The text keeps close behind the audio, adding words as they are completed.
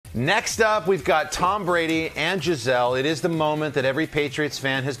Next up, we've got Tom Brady and Giselle. It is the moment that every Patriots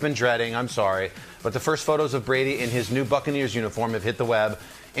fan has been dreading. I'm sorry. But the first photos of Brady in his new Buccaneers uniform have hit the web,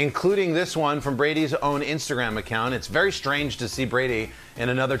 including this one from Brady's own Instagram account. It's very strange to see Brady in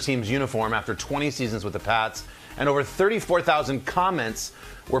another team's uniform after 20 seasons with the Pats. And over 34,000 comments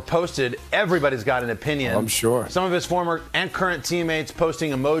were posted. Everybody's got an opinion. I'm sure. Some of his former and current teammates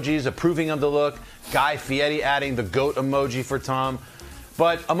posting emojis approving of the look. Guy Fieri adding the GOAT emoji for Tom.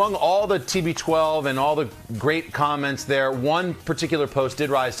 But among all the TB12 and all the great comments there, one particular post did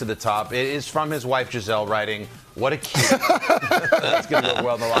rise to the top. It is from his wife, Giselle, writing, "What a cute." That's going to go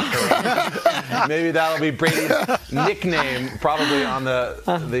well in the locker room. Maybe that'll be Brady's nickname, probably on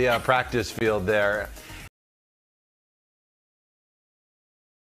the practice field there.